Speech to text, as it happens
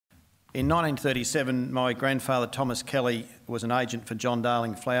In 1937, my grandfather Thomas Kelly was an agent for John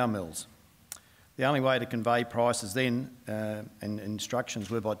Darling Flour Mills. The only way to convey prices then and instructions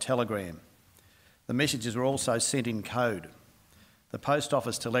were by telegram. The messages were also sent in code. The post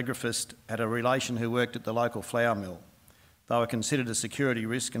office telegraphist had a relation who worked at the local flour mill. They were considered a security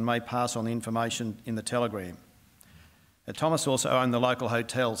risk and may pass on the information in the telegram. Thomas also owned the local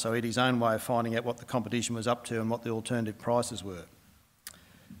hotel, so he had his own way of finding out what the competition was up to and what the alternative prices were.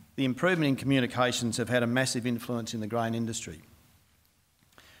 The improvement in communications have had a massive influence in the grain industry.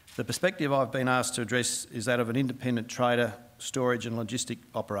 The perspective I've been asked to address is that of an independent trader, storage and logistic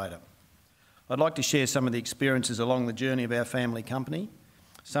operator. I'd like to share some of the experiences along the journey of our family company,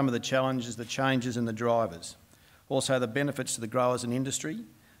 some of the challenges, the changes and the drivers, also the benefits to the growers and industry,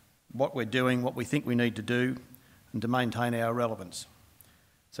 what we're doing, what we think we need to do, and to maintain our relevance.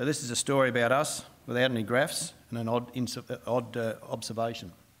 So this is a story about us without any graphs and an odd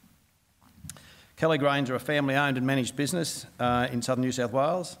observation. Kelly Grains are a family-owned and managed business in southern New South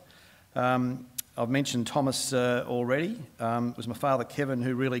Wales. I've mentioned Thomas already. It was my father Kevin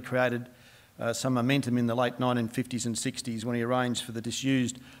who really created some momentum in the late 1950s and 60s when he arranged for the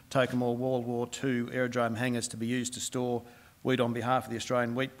disused Tocumwal World War II aerodrome hangars to be used to store wheat on behalf of the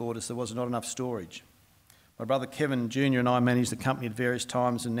Australian wheat board as there was not enough storage. My brother Kevin Jr and I managed the company at various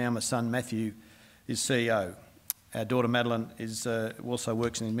times, and now my son Matthew is CEO. Our daughter Madeline also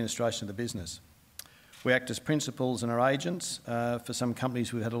works in the administration of the business. We act as principals and are agents for some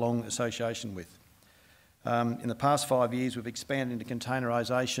companies we've had a long association with. In the past 5 years, we've expanded into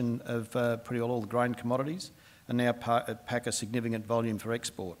containerisation of pretty well all the grain commodities and now pack a significant volume for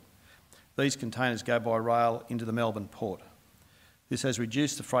export. These containers go by rail into the Melbourne port. This has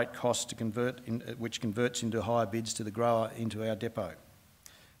reduced the freight cost to which converts into higher bids to the grower into our depot.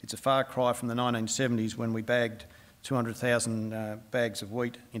 It's a far cry from the 1970s when we bagged 200,000 bags of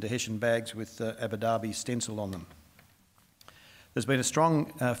wheat into Hessian bags with Abu Dhabi stencil on them. There's been a strong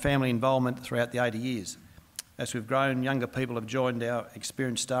family involvement throughout the 80 years. As we've grown, younger people have joined our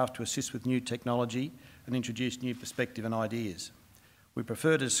experienced staff to assist with new technology and introduce new perspective and ideas. We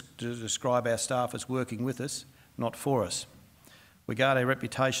prefer to describe our staff as working with us, not for us. We guard our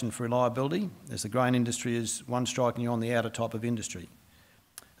reputation for reliability, as the grain industry is one striking on the outer top of industry.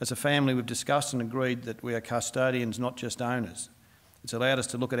 As a family, we've discussed and agreed that we are custodians, not just owners. It's allowed us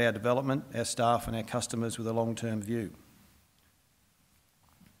to look at our development, our staff and our customers with a long-term view.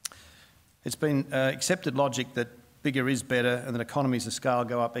 It's been accepted logic that bigger is better and that economies of scale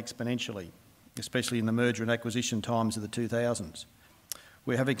go up exponentially, especially in the merger and acquisition times of the 2000s.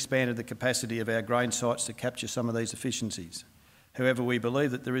 We have expanded the capacity of our grain sites to capture some of these efficiencies. However, we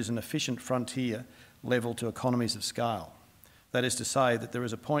believe that there is an efficient frontier level to economies of scale. That is to say that there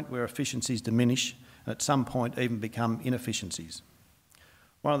is a point where efficiencies diminish and at some point even become inefficiencies.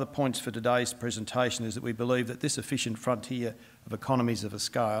 One of the points for today's presentation is that we believe that this efficient frontier of economies of a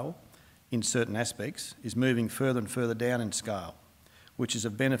scale in certain aspects is moving further and further down in scale, which is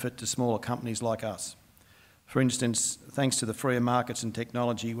of benefit to smaller companies like us. For instance, thanks to the freer markets and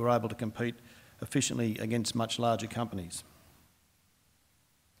technology, we're able to compete efficiently against much larger companies.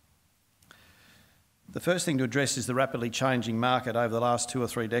 The first thing to address is the rapidly changing market over the last 2 or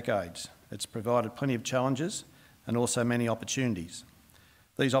 3 decades. It's provided plenty of challenges and also many opportunities.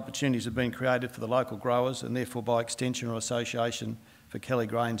 These opportunities have been created for the local growers and therefore by extension or association for Kelly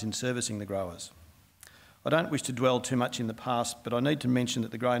Grains in servicing the growers. I don't wish to dwell too much in the past, but I need to mention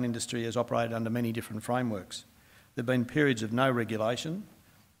that the grain industry has operated under many different frameworks. There have been periods of no regulation,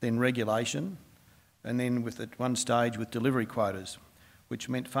 then regulation, and then at one stage with delivery quotas, which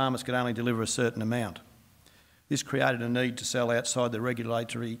meant farmers could only deliver a certain amount. This created a need to sell outside the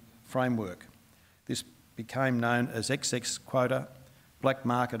regulatory framework. This became known as XX quota, black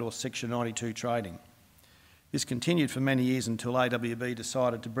market or Section 92 trading. This continued for many years until AWB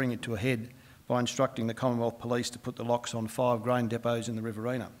decided to bring it to a head by instructing the Commonwealth Police to put the locks on 5 grain depots in the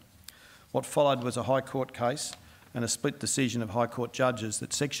Riverina. What followed was a High Court case and a split decision of High Court judges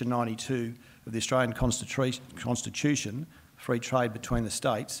that Section 92 of the Australian Constitution, free trade between the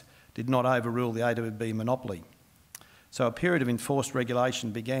states, did not overrule the AWB monopoly. So a period of enforced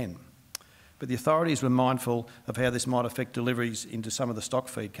regulation began. But the authorities were mindful of how this might affect deliveries into some of the stock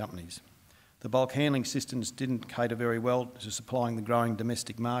feed companies. The bulk handling systems didn't cater very well to supplying the growing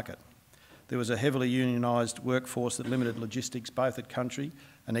domestic market. There was a heavily unionised workforce that limited logistics both at country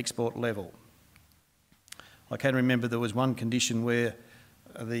and export level. I can remember there was one condition where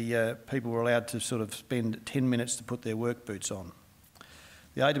the people were allowed to sort of spend 10 minutes to put their work boots on.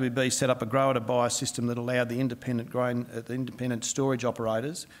 The AWB set up a grower-to-buyer system that allowed the independent storage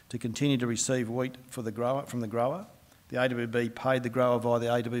operators to continue to receive wheat from the grower, The AWB paid the grower via the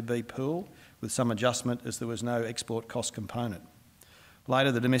AWB pool with some adjustment as there was no export cost component.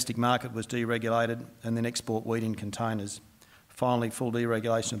 Later, the domestic market was deregulated and then export wheat in containers. Finally, full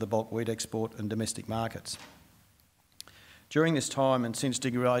deregulation of the bulk wheat export and domestic markets. During this time and since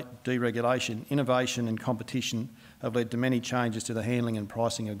deregulation, innovation and competition have led to many changes to the handling and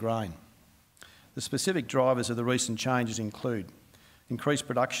pricing of grain. The specific drivers of the recent changes include increased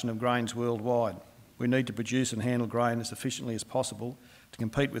production of grains worldwide. We need to produce and handle grain as efficiently as possible to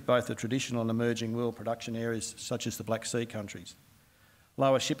compete with both the traditional and emerging world production areas such as the Black Sea countries.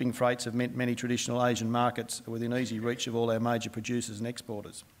 Lower shipping freights have meant many traditional Asian markets are within easy reach of all our major producers and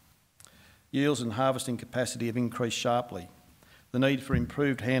exporters. Yields and harvesting capacity have increased sharply. The need for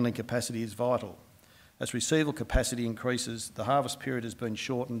improved handling capacity is vital. As receival capacity increases, the harvest period has been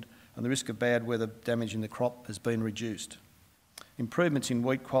shortened and the risk of bad weather damaging the crop has been reduced. Improvements in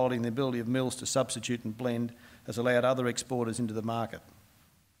wheat quality and the ability of mills to substitute and blend has allowed other exporters into the market.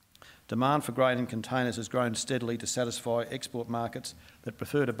 Demand for grain in containers has grown steadily to satisfy export markets that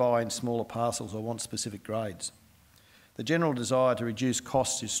prefer to buy in smaller parcels or want specific grades. The general desire to reduce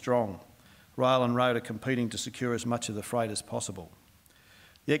costs is strong. Rail and road are competing to secure as much of the freight as possible.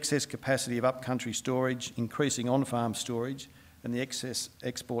 The excess capacity of upcountry storage, increasing on-farm storage, and the excess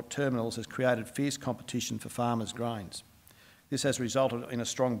export terminals has created fierce competition for farmers' grains. This has resulted in a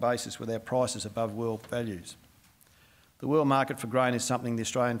strong basis with our prices above world values. The world market for grain is something the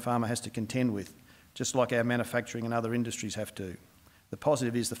Australian farmer has to contend with, just like our manufacturing and other industries have to. The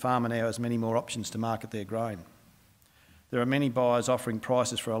positive is the farmer now has many more options to market their grain. There are many buyers offering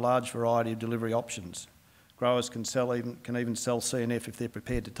prices for a large variety of delivery options. Growers can even sell CNF if they're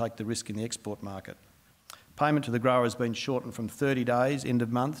prepared to take the risk in the export market. Payment to the grower has been shortened from 30 days, end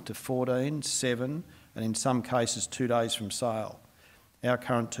of month, to 14, 7, and in some cases 2 days from sale. Our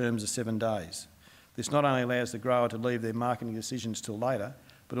current terms are 7 days. This not only allows the grower to leave their marketing decisions till later,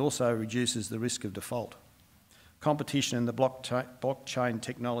 but also reduces the risk of default. Competition in the blockchain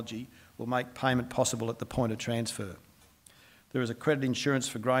technology will make payment possible at the point of transfer. There is a credit insurance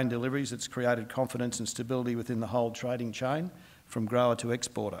for grain deliveries that's created confidence and stability within the whole trading chain, from grower to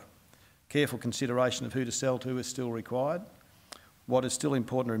exporter. Careful consideration of who to sell to is still required. What is still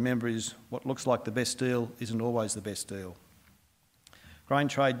important to remember is what looks like the best deal isn't always the best deal. Grain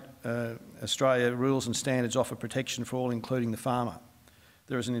Trade Australia rules and standards offer protection for all, including the farmer.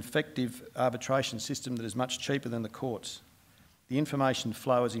 There is an effective arbitration system that is much cheaper than the courts. The information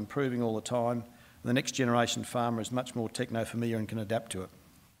flow is improving all the time. The next generation farmer is much more techno-familiar and can adapt to it.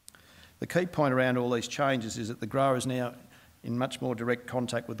 The key point around all these changes is that the grower is now in much more direct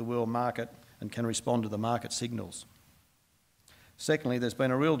contact with the world market and can respond to the market signals. Secondly, there's been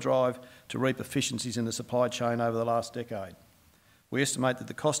a real drive to reap efficiencies in the supply chain over the last decade. We estimate that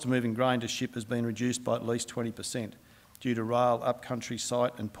the cost of moving grain to ship has been reduced by at least 20% due to rail, upcountry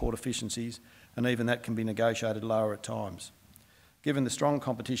site and port efficiencies, and even that can be negotiated lower at times. Given the strong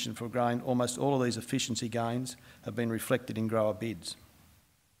competition for grain, almost all of these efficiency gains have been reflected in grower bids.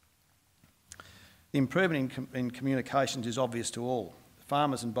 The improvement in communications is obvious to all.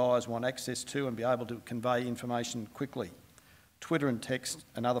 Farmers and buyers want access to and be able to convey information quickly. Twitter and text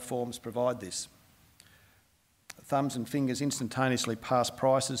and other forms provide this. Thumbs and fingers instantaneously pass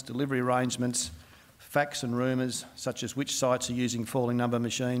prices, delivery arrangements, facts and rumours, such as which sites are using falling number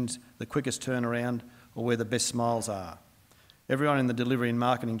machines, the quickest turnaround, or where the best smiles are. Everyone in the delivery and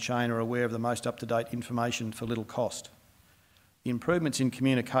marketing chain are aware of the most up-to-date information for little cost. The improvements in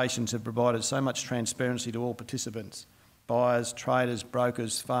communications have provided so much transparency to all participants: buyers, traders,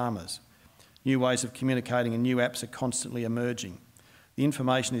 brokers, farmers. New ways of communicating and new apps are constantly emerging. The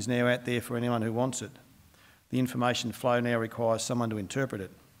information is now out there for anyone who wants it. The information flow now requires someone to interpret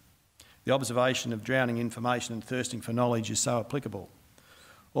it. The observation of drowning information and thirsting for knowledge is so applicable.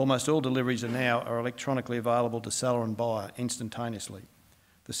 Almost all deliveries are electronically available to seller and buyer instantaneously.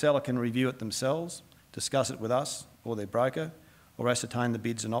 The seller can review it themselves, discuss it with us or their broker, or ascertain the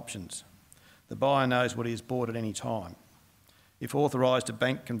bids and options. The buyer knows what he has bought at any time. If authorised, a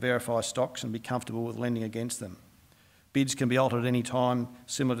bank can verify stocks and be comfortable with lending against them. Bids can be altered at any time,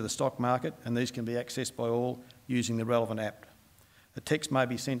 similar to the stock market, and these can be accessed by all using the relevant app. A text may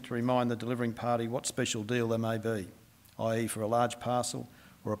be sent to remind the delivering party what special deal there may be, i.e. for a large parcel,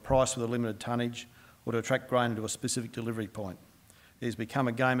 or a price with a limited tonnage, or to attract grain to a specific delivery point. It has become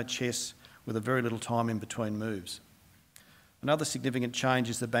a game of chess with a very little time in between moves. Another significant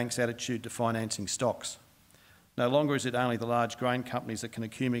change is the bank's attitude to financing stocks. No longer is it only the large grain companies that can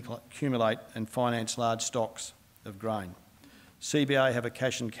accumulate and finance large stocks of grain. CBA have a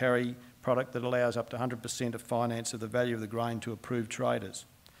cash and carry product that allows up to 100% of finance of the value of the grain to approved traders.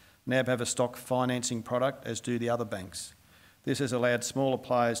 NAB have a stock financing product, as do the other banks. This has allowed smaller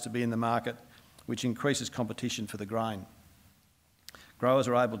players to be in the market, which increases competition for the grain. Growers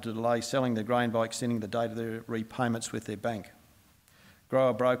are able to delay selling their grain by extending the date of their repayments with their bank.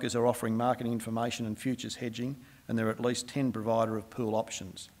 Grower brokers are offering marketing information and futures hedging, and there are at least 10 providers of pool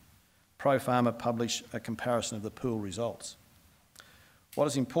options. ProFarmer publish a comparison of the pool results. What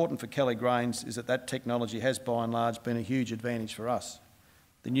is important for Kelly Grains is that technology has by and large been a huge advantage for us.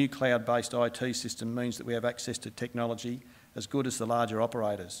 The new cloud-based IT system means that we have access to technology as good as the larger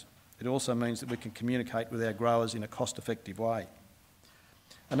operators. It also means that we can communicate with our growers in a cost-effective way.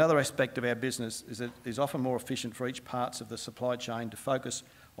 Another aspect of our business is that it is often more efficient for each parts of the supply chain to focus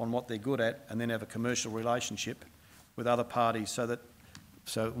on what they're good at and then have a commercial relationship with other parties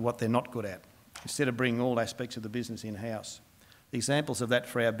so what they're not good at, instead of bringing all aspects of the business in-house. Examples of that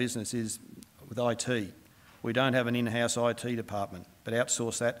for our business is with IT. We don't have an in-house IT department, but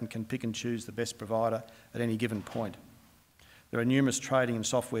outsource that and can pick and choose the best provider at any given point. There are numerous trading and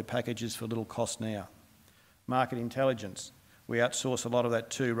software packages for little cost now. Market intelligence. We outsource a lot of that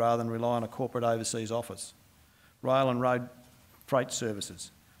too, rather than rely on a corporate overseas office. Rail and road freight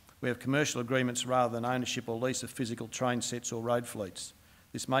services. We have commercial agreements rather than ownership or lease of physical train sets or road fleets.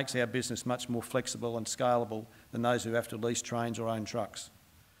 This makes our business much more flexible and scalable than those who have to lease trains or own trucks.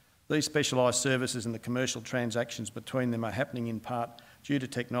 These specialised services and the commercial transactions between them are happening in part due to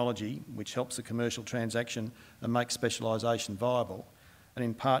technology, which helps the commercial transaction and makes specialisation viable, and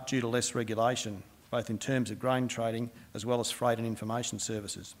in part due to less regulation, both in terms of grain trading as well as freight and information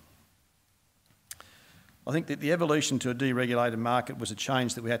services. I think that the evolution to a deregulated market was a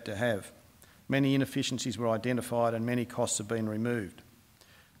change that we had to have. Many inefficiencies were identified and many costs have been removed.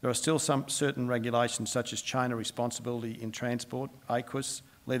 There are still some certain regulations such as chain of responsibility in transport, AQUIS,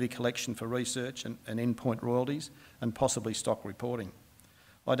 levy collection for research and endpoint royalties, and possibly stock reporting.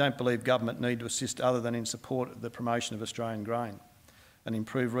 I don't believe government need to assist other than in support of the promotion of Australian grain and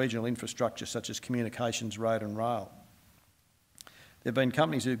improve regional infrastructure such as communications, road and rail. There have been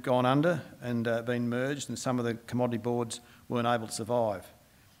companies who have gone under and been merged, and some of the commodity boards weren't able to survive.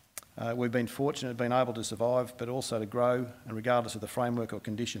 We've been fortunate to have been able to survive, but also to grow, and regardless of the framework or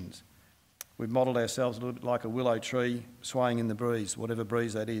conditions. We've modelled ourselves a little bit like a willow tree swaying in the breeze, whatever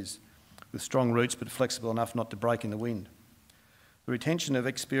breeze that is, with strong roots but flexible enough not to break in the wind. The retention of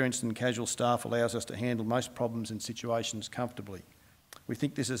experienced and casual staff allows us to handle most problems and situations comfortably. We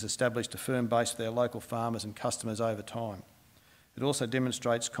think this has established a firm base with our local farmers and customers over time. It also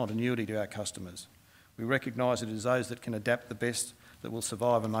demonstrates continuity to our customers. We recognise it is those that can adapt the best that will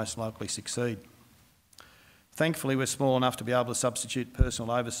survive and most likely succeed. Thankfully, we're small enough to be able to substitute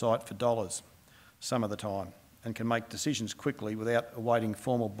personal oversight for dollars some of the time and can make decisions quickly without awaiting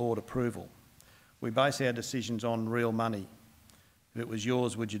formal board approval. We base our decisions on real money. If it was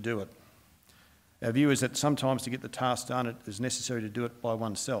yours, would you do it? Our view is that sometimes to get the task done, it is necessary to do it by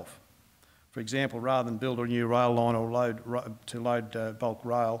oneself. For example, rather than build a new rail line or load bulk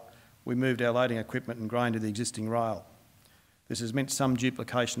rail, we moved our loading equipment and grain to the existing rail. This has meant some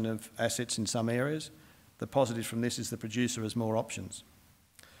duplication of assets in some areas. The positive from this is the producer has more options.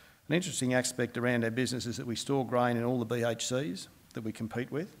 An interesting aspect around our business is that we store grain in all the BHCs that we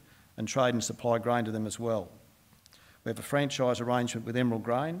compete with and trade and supply grain to them as well. We have a franchise arrangement with Emerald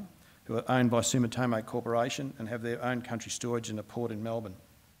Grain, who are owned by Sumitomo Corporation and have their own country storage in a port in Melbourne.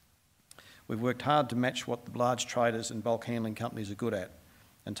 We've worked hard to match what the large traders and bulk handling companies are good at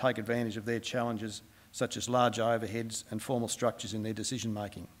and take advantage of their challenges such as large overheads and formal structures in their decision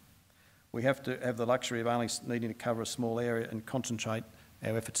making. We have to have the luxury of only needing to cover a small area and concentrate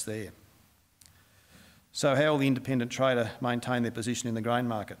our efforts there. So how will the independent trader maintain their position in the grain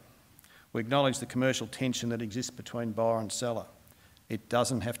market? We acknowledge the commercial tension that exists between buyer and seller. It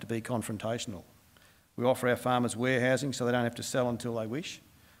doesn't have to be confrontational. We offer our farmers warehousing so they don't have to sell until they wish.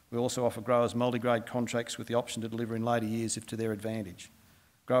 We also offer growers multi-grade contracts with the option to deliver in later years if to their advantage.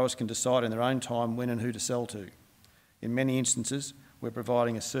 Growers can decide in their own time when and who to sell to. In many instances, we're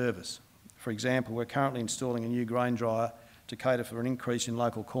providing a service. For example, we're currently installing a new grain dryer to cater for an increase in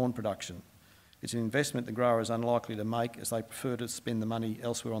local corn production. It's an investment the grower is unlikely to make as they prefer to spend the money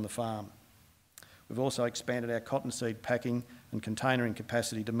elsewhere on the farm. We've also expanded our cottonseed packing and containering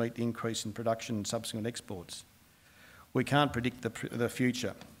capacity to meet the increase in production and subsequent exports. We can't predict the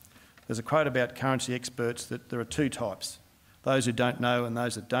future. There's a quote about currency experts that there are two types, those who don't know and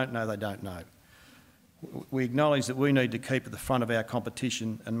those that don't know they don't know. We acknowledge that we need to keep at the front of our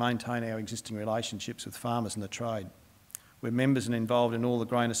competition and maintain our existing relationships with farmers and the trade. We're members and involved in all the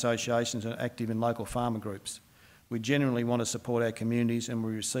grain associations and active in local farmer groups. We genuinely want to support our communities and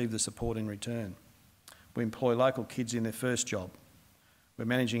we receive the support in return. We employ local kids in their first job. We're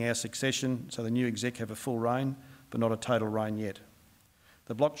managing our succession so the new exec have a full reign, but not a total reign yet.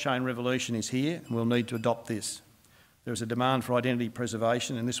 The blockchain revolution is here and we'll need to adopt this. There is a demand for identity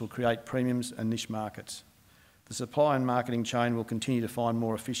preservation and this will create premiums and niche markets. The supply and marketing chain will continue to find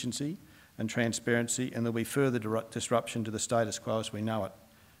more efficiency and transparency, and there'll be further disruption to the status quo as we know it.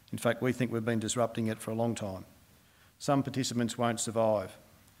 In fact, we think we've been disrupting it for a long time. Some participants won't survive.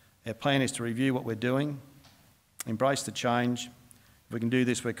 Our plan is to review what we're doing, embrace the change. If we can do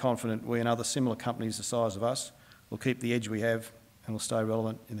this, we're confident we and other similar companies the size of us will keep the edge we have and will stay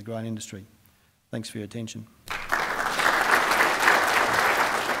relevant in the grain industry. Thanks for your attention.